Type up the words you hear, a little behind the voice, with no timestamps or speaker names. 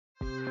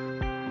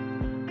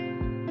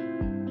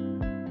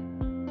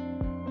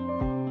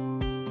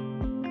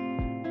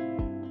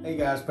Hey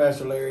guys,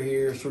 Pastor Larry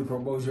here,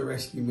 Shreveport Bossier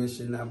Rescue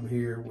Mission. I'm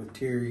here with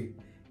Terry,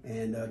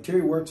 and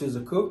Terry works as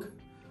a cook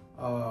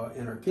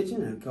in our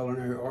kitchen and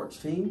Culinary Arts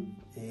team.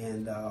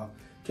 And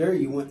Terry,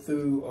 you went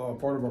through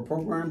part of our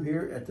program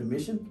here at the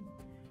mission,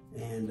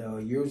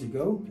 and years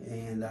ago.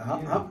 And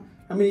how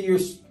many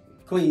years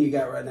clean you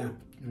got right now?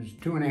 It was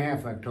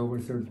 2.5, October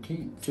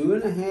 13th.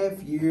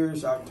 2.5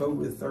 years,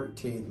 October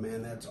 13th.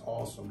 Man, that's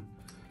awesome.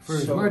 For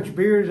as much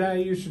beer as I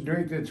used to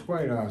drink, that's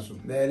quite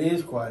awesome. That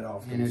is quite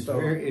awesome. And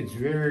it's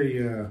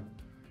very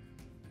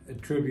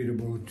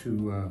attributable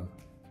to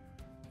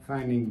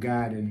finding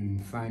God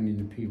and finding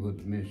the people at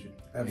the mission.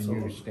 Absolutely.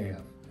 And your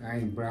staff. I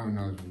ain't brown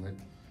nosing, but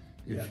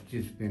it's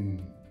just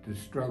been, the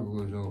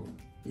struggle is over.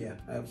 Yeah,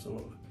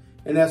 absolutely.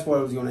 And that's what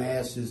I was going to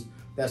ask is,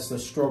 that's the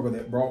struggle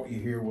that brought you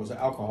here, was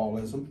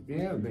alcoholism.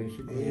 Yeah,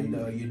 basically. And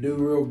you do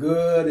real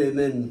good and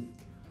then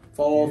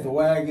fall off the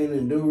wagon,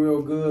 and do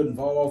real good and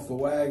fall off the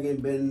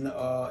wagon. Been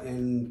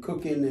in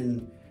cooking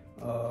and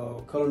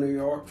culinary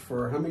arts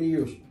for how many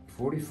years?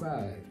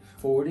 45.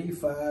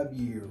 45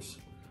 years.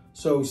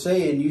 So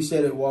you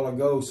said it a while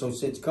ago, so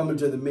since coming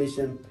to the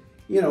mission,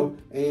 you know,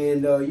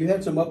 and you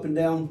had some up and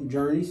down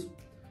journeys.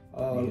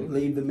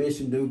 Leave the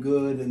mission, do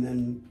good, and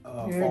then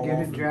fall get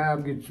off a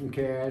job, get some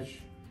cash.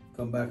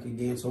 Come back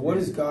again. So what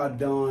has God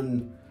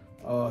done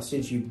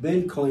since you've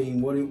been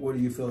clean? What do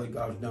you feel that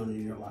God's done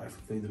in your life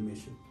through the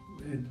mission?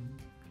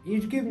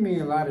 He's given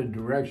me a lot of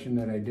direction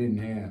that I didn't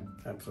have.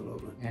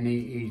 Absolutely.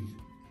 And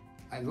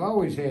I've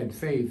always had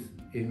faith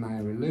in my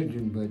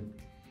religion, but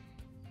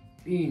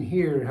being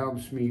here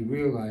helps me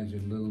realize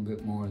it a little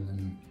bit more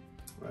than,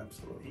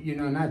 you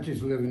know, not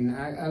just living.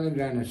 I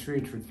lived on the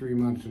streets for 3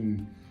 months,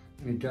 and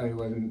let me tell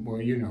you,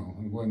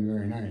 it wasn't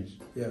very nice.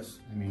 Yes.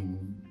 I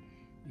mean,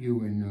 you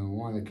and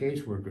one of the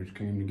caseworkers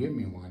came to get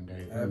me one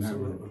day.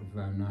 Absolutely. If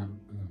I'm not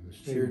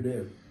mistaken. Sure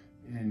did.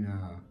 And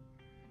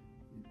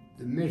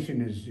the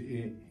mission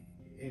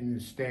and the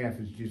staff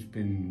has just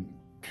been,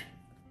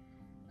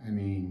 I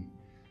mean,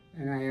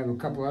 and I have a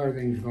couple other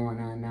things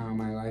going on now in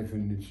my life,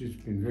 and it's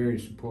just been very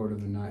supportive.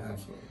 And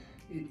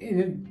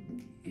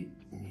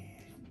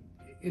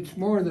it's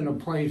more than a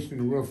place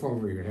and a roof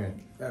over your head.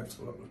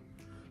 Absolutely.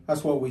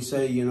 That's what we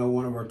say, you know,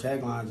 one of our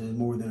taglines is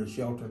more than a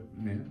shelter.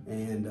 Yeah.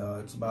 And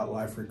it's about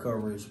life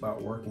recovery. It's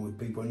about working with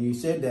people. And you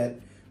said that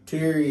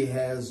Terry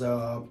has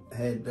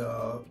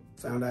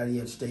found out he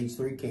had stage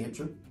 3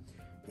 cancer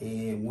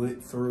and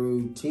went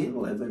through 10,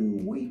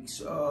 11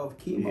 weeks of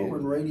chemo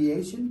and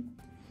radiation.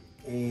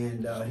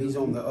 And he's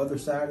on the other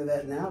side of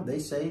that now. They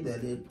say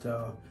that it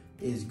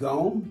is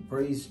gone.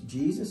 Praise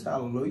Jesus.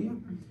 Hallelujah.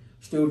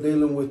 Still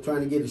dealing with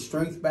trying to get his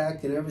strength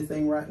back and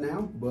everything right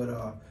now.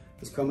 But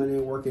he's coming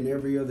in working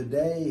every other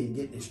day and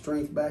getting his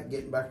strength back,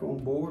 getting back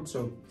on board.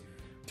 So,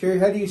 Terry,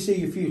 how do you see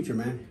your future,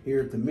 man,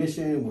 here at the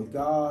mission with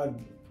God?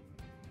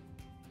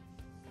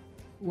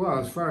 Well,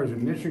 as far as the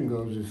mission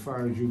goes, as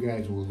far as you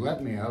guys will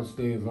let me, I'll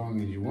stay as long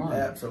as you want.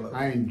 Absolutely.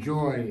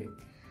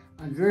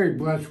 I'm very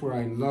blessed where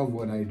I love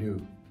what I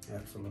do.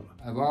 Absolutely.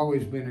 I've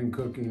always been in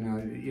cooking,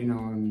 you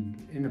know,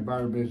 in the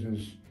bar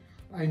business.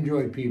 I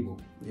enjoy people.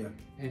 Yeah.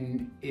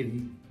 And if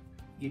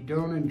you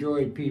don't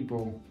enjoy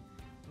people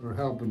or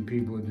helping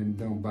people, then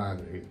don't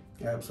bother here.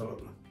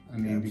 Absolutely. I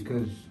mean,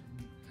 because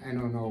I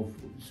don't know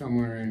if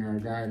somewhere in our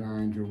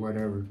guidelines or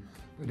whatever,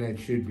 but that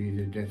should be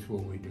that's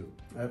what we do.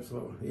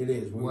 Absolutely, it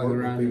is.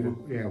 Whether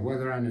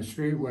on the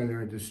street, whether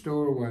at the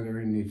store, whether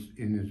in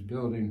this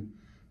building,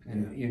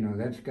 and you know,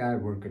 that's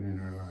God working in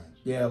our lives.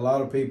 Yeah, a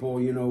lot of people,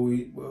 you know,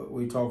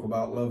 we talk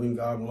about loving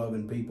God and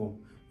loving people.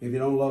 If you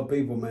don't love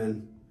people,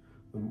 man,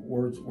 the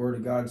word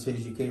of God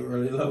says you can't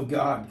really love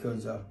God.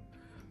 Because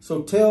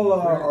so tell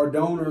our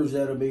donors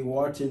that'll be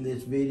watching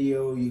this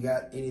video, you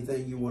got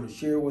anything you want to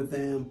share with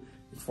them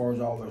as far as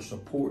all their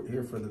support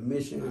here for the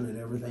mission and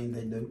everything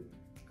they do?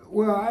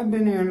 Well, I've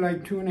been here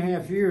like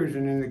 2.5 years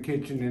and in the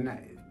kitchen, and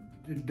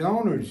the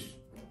donors,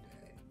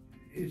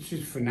 it's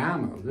just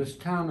phenomenal. This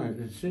town,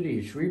 the city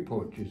of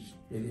Shreveport, it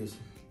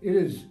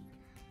is,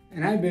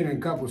 and I've been in a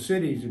couple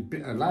cities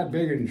a lot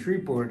bigger than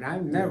Shreveport, and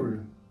I've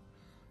never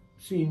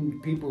seen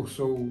people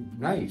so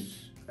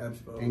nice.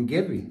 Absolutely. And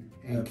giving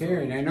and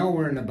caring. I know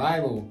we're in the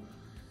Bible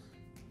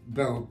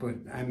Belt, but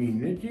I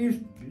mean,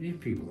 these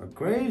people are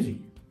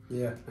crazy.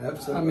 Yeah,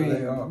 absolutely.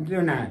 I mean,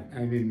 they're not.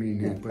 I didn't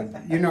mean that,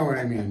 but you know what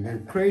I mean. They're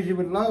crazy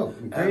with love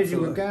and crazy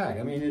with God.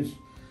 I mean, it's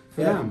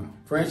phenomenal.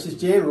 Yeah. Francis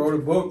Chan wrote a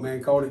book,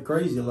 man, called it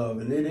Crazy Love,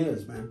 and it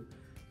is, man.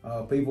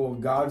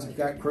 God's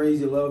got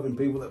crazy love, and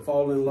people that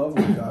fall in love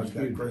with God's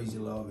got crazy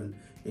love, and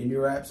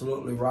you're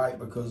absolutely right,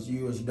 because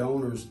you as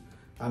donors,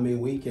 I mean,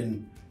 we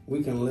can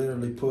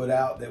literally put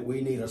out that we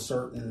need a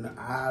certain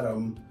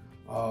item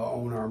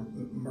on our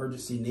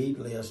emergency need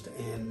list,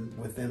 and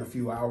within a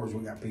few hours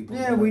we got people.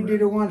 Yeah, we did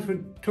it once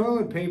with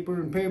toilet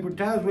paper and paper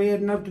towels. We had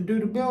enough to do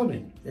the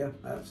building. Yeah,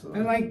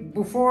 absolutely. And like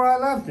before I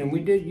left, and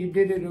you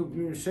did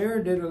it.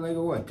 Sarah did it like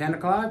what, 10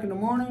 o'clock in the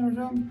morning or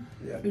something.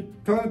 Yeah. The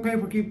toilet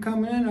paper keep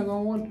coming in. I go,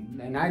 what?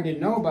 And I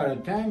didn't know about it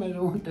at the time. I said,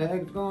 what the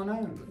heck's going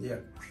on? Yeah,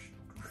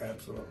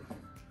 absolutely.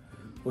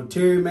 Well,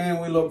 Terry, man,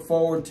 we look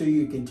forward to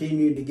you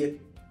continuing to get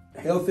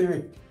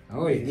healthier.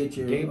 Oh, yeah. Get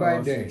your day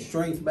by day.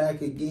 strength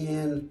back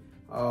again.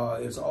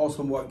 It's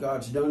awesome what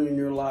God's done in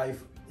your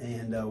life.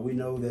 And we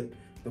know that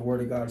the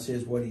Word of God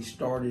says what He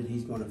started,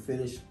 He's going to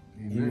finish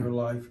in your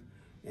life.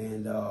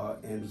 And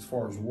as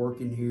far as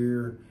working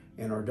here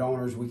and our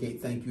donors, we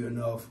can't thank you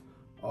enough.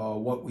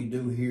 What we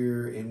do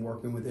here in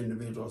working with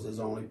individuals is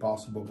only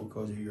possible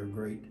because of your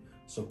great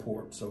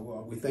support.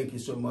 So we thank you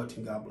so much,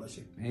 and God bless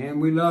you. And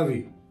we love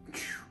you.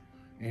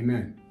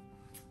 Amen.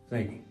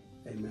 Thank you.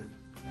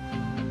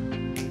 Amen.